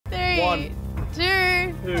1. 2,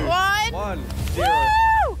 1. 1, 0.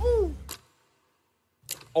 0. Woo!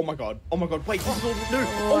 Oh my god. Oh my god. Wait, this is all new.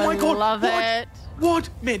 Oh, Oh my god. love it. What?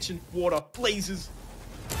 Mansion, water, blazes.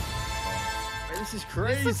 Hey, this is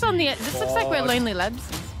crazy. This looks like we're Lonely Labs.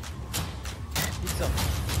 Pizza.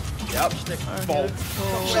 Yep. Bolt.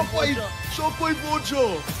 Cool. Shockwave. Shockwave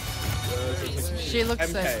launcher. She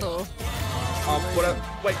looks so MK. cool.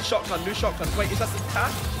 Wait, shotgun, new shotgun. Wait, is that the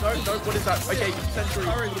tack? No, what is that? Okay, century.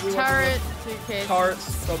 Turret, suitcase.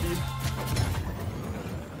 Turrets, W.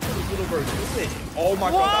 Little version. Oh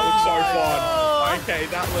my god, that looks so fun. Okay,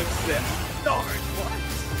 that looks sick. No, what?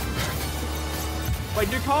 Wait,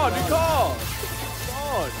 new car. God,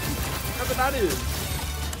 whatever that is.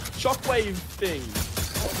 Shockwave thing.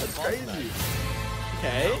 Oh, that's crazy.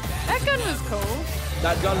 Okay. That gun was cool.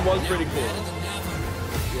 That gun was pretty cool.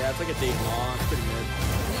 Yeah, it's like a deep it's pretty good.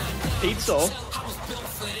 Pizza.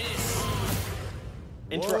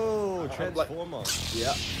 Whoa, Transformer.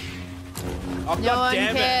 Yeah. Oh, No god one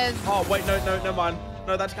damn cares. it. Oh, wait, no, never mind.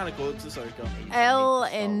 No, that's kind of cool. It's a Soka. L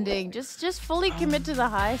ending. Just fully commit to the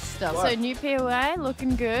high stuff. What? So new POI,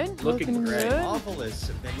 looking good. Looking great. good. Marvelous.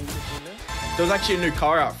 Vending machine there. There was actually a new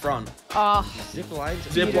car out front. Oh, Zip lines.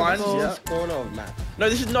 Zip lines, Beautiful. yeah. Corner of map. No,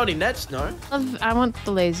 this is Naughty Nets, no? I want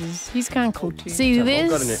the lasers. He's kind of cool too. See I've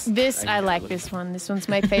got this, I like this one. This one's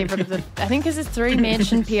my favorite of the. I think because there's 3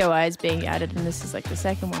 mansion POIs being added, and this is like the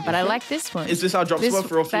second one. But I like this one. Is this our drops were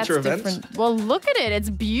for all future that's events? different. Well, look at it. It's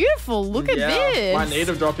beautiful. Look at this. Might need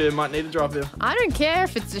a drop here, I don't care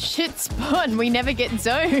if it's a shit spot and we never get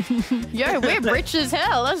zoned. Yo, we're rich as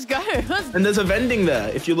hell. Let's go. And there's a vending there.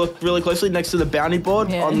 If you look really closely next to the bounty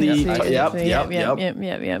board on the... Yep.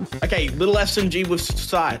 Okay, little SMG with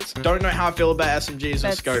sights. Don't know how I feel about SMGs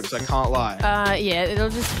with scopes. I can't lie. Yeah, it'll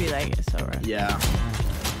just be like, it's alright. Yeah.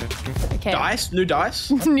 Okay. Dice? New dice?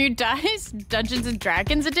 New dice? Dungeons and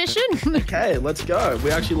Dragons edition? Okay, let's go. We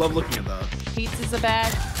actually love looking at that. Pizzas are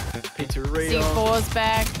back. Pizzeria. C4's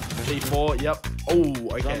back. C4, yep. Oh,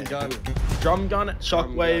 okay. Drum gun,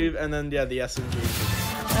 shockwave, and then, yeah, the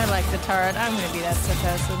SMG. I like the turret. I'm gonna be that sort of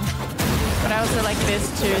person. But I also like this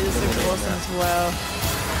too. This looks awesome as well.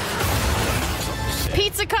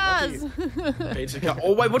 Pizza cars! Pizza car.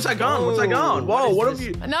 Oh, wait, what's that gun? Whoa, what have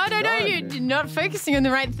you... No, you're not focusing on the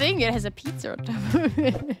right thing. It has a pizza on top of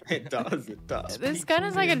it. It does. This gun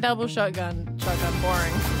is like a double shotgun.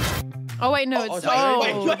 Boring. Oh, wait, no, it's...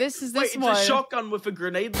 Wait, this is wait, this it's one. a shotgun with a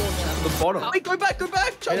grenade launcher at the bottom. Wait, go back.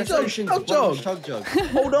 Chug jug.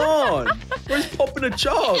 Hold on. Where's popping a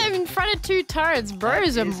chug? I'm in front of 2 turrets.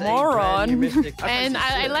 Bro's a moron. And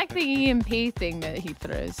I like the EMP thing that he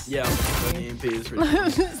throws. Yeah, the EMP is really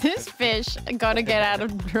cool. This fish gotta get out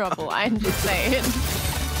of trouble. I'm just saying.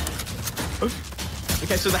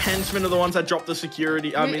 Okay, so the henchmen are the ones that dropped the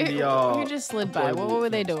security. Who just slid by? What were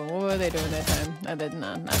they doing? What were they doing that time? I did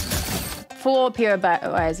not. 4 pure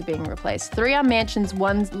eyes are being replaced. 3 are mansions.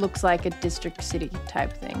 1 looks like a district city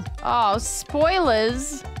type thing. Oh,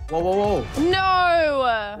 spoilers! Whoa.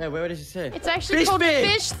 No! Hey, what did you say? It's actually called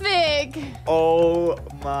Fish Thick. Oh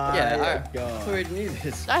my God. god! Who knew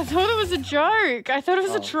this? I thought it was a joke. I thought it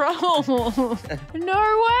was a troll.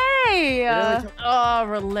 No way! Oh,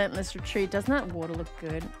 relentless retreat. Doesn't that water look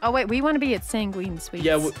good? Oh wait, we want to be at Sanguine Sweets.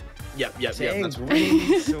 Yeah. Yep. That's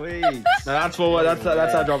really sweet. No, that's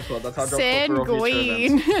our drop spot. That's our drop spot for all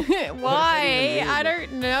future events. Why? I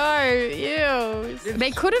don't know. Ew.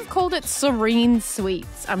 They could have called it Serene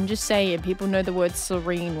Sweets. I'm just saying. People know the word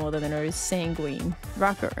serene more than they know sanguine.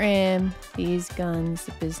 Rocket ram, these guns,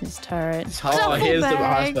 the business turret. Oh, here's the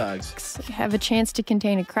ice bags. Have a chance to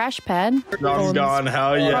contain a crash pad. Drum's gone.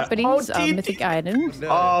 Hell yeah. Properties, mythic items.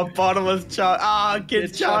 Oh, bottomless charge.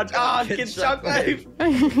 Kid charge. Kid shockwave.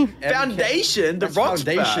 Foundation. The rocks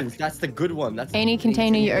Foundations. That's the good one. That's any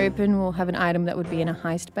container you open will have an item that would be in a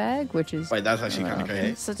heist bag, which is... Wait, that's actually kind of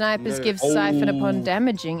crazy. Snipers give siphon upon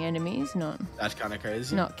damaging enemies, That's kind of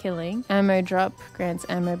crazy. not killing. Ammo drop grants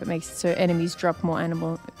ammo, but makes it so enemies drop more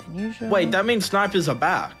ammo than usual. Wait, that means snipers are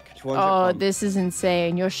back. Oh, this is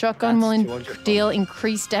insane. Your shotgun will deal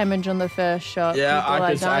increased damage on the first shot. Yeah, People I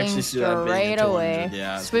are could dying actually see that being straight 200, away.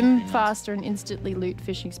 yeah, Swim faster and instantly loot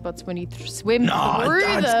fishing spots when you swim through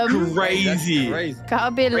that's them. crazy. crazy.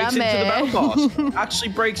 Breaks into the battle pass.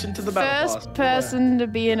 Actually breaks into the battle pass. First person to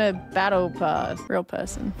be in a battle pass. Real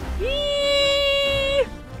person. Yee!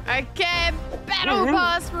 Okay, battle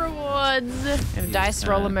pass rewards. And dice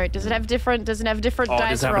roll emote. Does it have different dice rolls?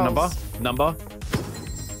 Does it have a number?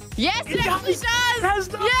 Yes, it actually does. It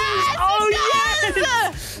has numbers. Yes, oh it does.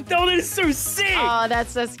 yes! Oh, that is so sick. Oh,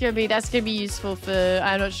 that's gonna be useful for.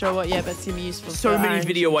 I'm not sure what yet, but it's gonna be useful. So for many orange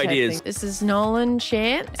video and ideas. testing. This is Nolan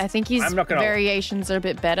Chant. I think his I'm not gonna- variations are a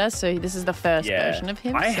bit better. So this is the first version of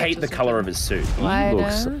him. I so hate the just color of his suit. Wider. He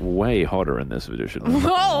looks way hotter in this edition.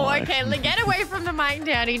 Whoa, okay, get away from the mic,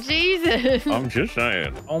 Downey. Jesus. I'm just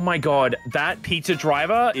saying. Oh my god, that pizza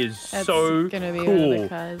driver is That's so gonna be one of cool. the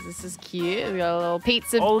cars. This is cute. We got a little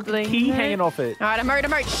pizza. Oh, look at the bling key there. hanging off it. All right, I'm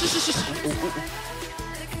out. Shh.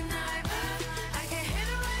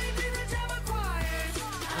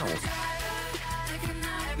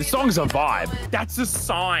 The song's a vibe. That's a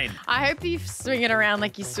sign. I hope you swing it around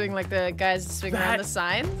like you swing like the guys swing around the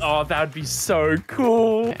signs. Oh, that would be so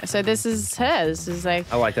cool. So this is her. This is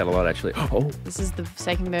like. I like that a lot, actually. Oh, This is the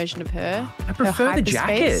second version of her. I prefer the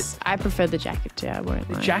jacket. I prefer the jacket too. I won't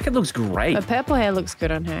The lie. jacket looks great. The purple hair looks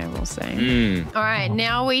good on her, I will say. All right,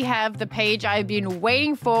 now we have the page I've been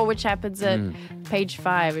waiting for, which happens at page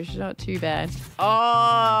 5, which is not too bad.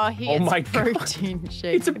 Oh, Oh my God. protein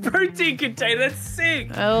shake. It's a protein container. That's sick.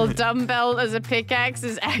 A little dumbbell as a pickaxe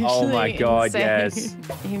is actually Oh my God, insane. yes.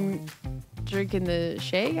 Him drinking the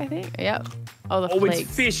shake, I think. Yep. Oh, the Oh, flakes.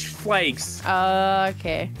 it's fish flakes.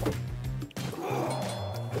 Okay.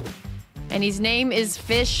 And his name is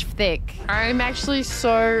Fish Thick. I'm actually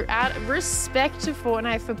so out of respect to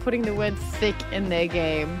Fortnite for putting the word thick in their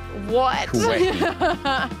game. What?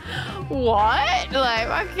 What?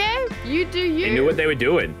 Like, okay, you do you. They knew what they were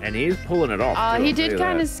doing, and he's pulling it off. too, He I'll tell did you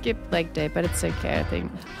kind that. of skip leg day, but it's okay, I think.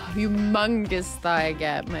 Humongous thigh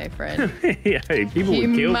gap, my friend. Yeah, people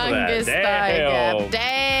would kill for Humongous that. thigh gap.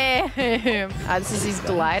 Damn. This is his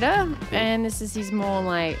glider, and this is his more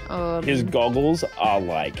like. His goggles are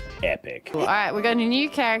like epic. All right, we got a new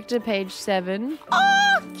character, page 7.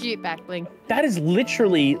 Oh, cute back bling. That is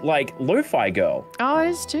literally like Lo-Fi Girl. Oh, it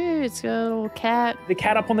is too. It's got a little cat. The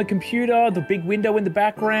cat up on the computer, the big window in the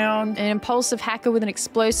background. An impulsive hacker with an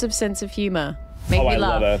explosive sense of humor. Make Oh, me I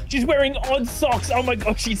laugh. love her. She's wearing odd socks. Oh my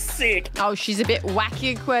god, she's sick. Oh, she's a bit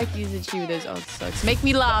wacky and quirky, isn't she, with those odd socks? Make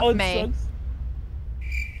me laugh, Odd May. socks.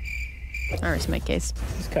 I rest my case.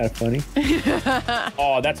 It's kind of funny.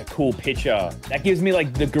 Oh, that's a cool picture. That gives me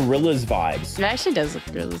like the Gorillas vibes. It actually does look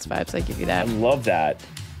Gorillas vibes, I give you I that. love that.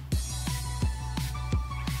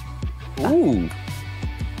 Ooh.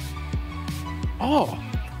 Oh.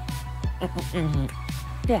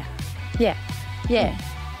 Yeah. Yeah. Yeah.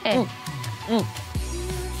 Eh.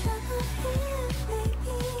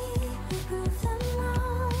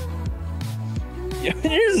 Yeah,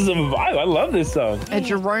 this is a vibe. I love this song. A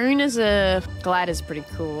drone as a glider is pretty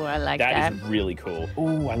cool. I like that. That is really cool.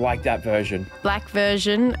 Ooh, I like that version. Black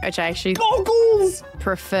version, which I actually Goggles!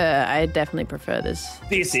 prefer. I definitely prefer this.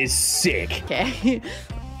 This is sick. Okay.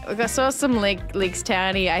 I saw some leaks,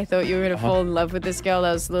 Townie. I thought you were going to fall in love with this girl.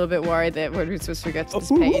 I was a little bit worried that when we got to this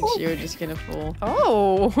page, you were just going to fall.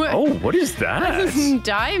 Oh. Oh, what is that?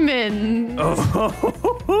 Diamond.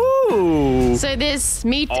 Oh. So this,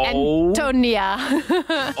 meet Oh. Antonia.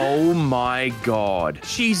 Oh my god.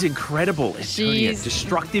 She's incredible. Antonia, She's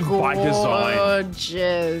destructive by design.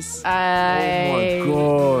 Gorgeous. I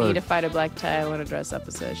God. need to fight a black tie. I want to dress up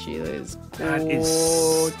as her. She is That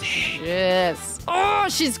is gorgeous. Oh,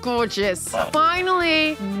 she's gorgeous.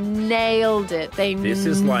 Finally nailed it. This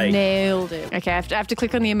is like- nailed it. Okay, I have to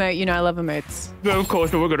click on the emote. You know I love emotes. No, of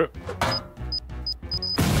course, but we're gonna.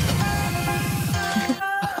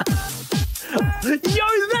 Yo,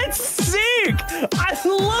 that's sick! I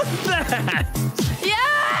love that!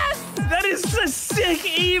 Yes! That is a sick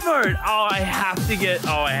emote! Oh, I have to get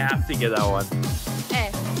that one.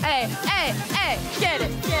 Hey, get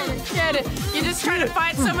it. You're just trying to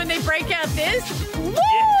find someone, they break out this. Woo!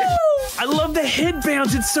 I love the head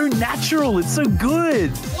bounce. It's so natural. It's so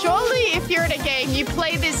good. Surely if you're in a game, you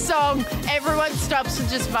play this song, everyone stops and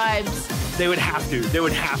just vibes. They would have to.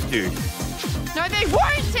 No, they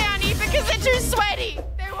won't, Townie, because they're too sweaty.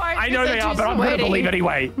 They won't. I know they are, but I'm going to believe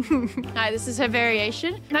anyway. Alright, this is her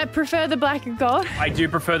variation. I prefer the black and gold. I do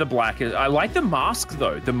prefer the black. I like the mask,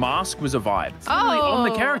 though. The mask was a vibe. It's really on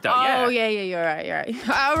the character, yeah. Oh, yeah, you're right.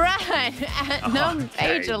 All right, at number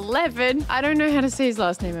page 11. I don't know how to say his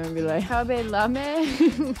last name, I'm going to be like, Kabe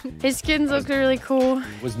Lame. His skins look really cool.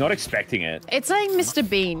 Was not expecting it. It's like Mr.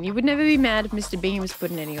 Bean. You would never be mad if Mr. Bean was put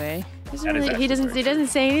in anyway. That is He actually doesn't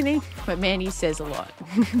say anything, but man, he says a lot.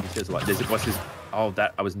 He says like, what's his? Oh,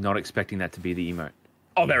 that I was not expecting that to be the emote.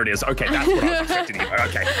 Oh, there it is. Okay, that's what I was expecting.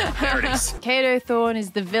 Okay, there it is. Kato Thorn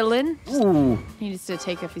is the villain. Ooh. He needs to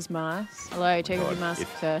take off his mask. Hello, take off your mask,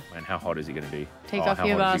 sir. Man, how hot is he going to be? Take Oh, off how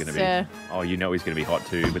your hot is he mask, gonna sir. be? Oh, you know he's going to be hot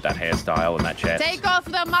too with that hairstyle and that chest. Take off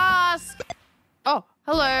the mask. Oh,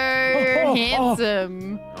 Hello,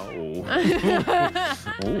 handsome. Oh.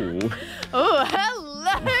 Oh, hello,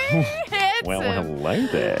 handsome. Well, hello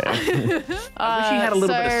there. I wish he had a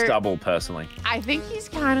little bit of stubble, personally. I think he's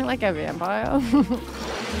kind of like a vampire.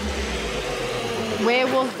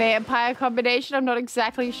 Werewolf vampire combination. I'm not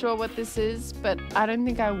exactly sure what this is, but I don't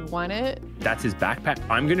think I want it. That's his backpack.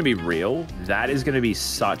 I'm going to be real. That is going to be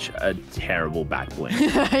such a terrible back bling.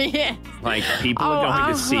 Yeah. Like, people are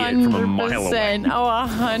going to see it from a mile away. Oh,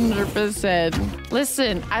 100%.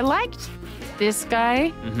 Listen, I liked this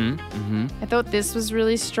guy. I thought this was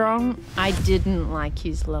really strong. I didn't like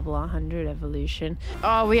his level 100 evolution.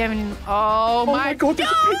 Oh, we haven't even... Oh my God,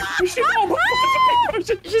 there's a pink version. Oh my God,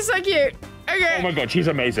 there's a pink version. She's so cute. Okay. Oh my God, she's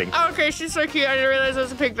amazing. Oh, okay, she's so cute. I didn't realize there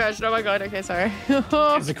was a pink version. Oh my God, okay, sorry.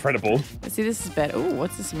 It's incredible. Let's see, this is better. Ooh,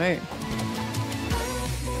 what's this emote?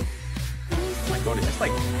 Oh my God, is this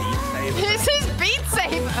like Beat Saber? This is Beat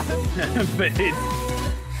Saber. But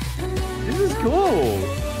this is cool.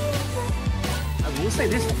 I will say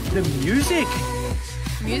this, the music.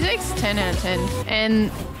 Music's 10 out of 10.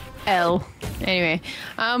 And L. Anyway,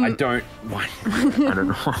 I don't know why.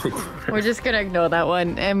 We're just gonna ignore that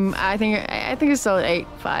one. I think it's solid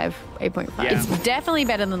 8.5. Yeah. It's definitely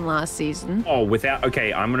better than last season. Oh,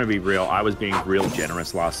 okay, I'm gonna be real. I was being real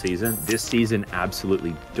generous last season. This season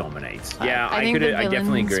absolutely dominates. Yeah, I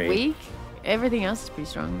definitely agree. Weak. Everything else is pretty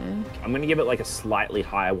strong though. I'm gonna give it like a slightly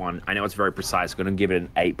higher one. I know it's very precise. I'm gonna give it an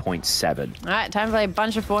 8.7. All right, time to play a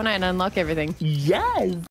bunch of Fortnite and unlock everything. Yes.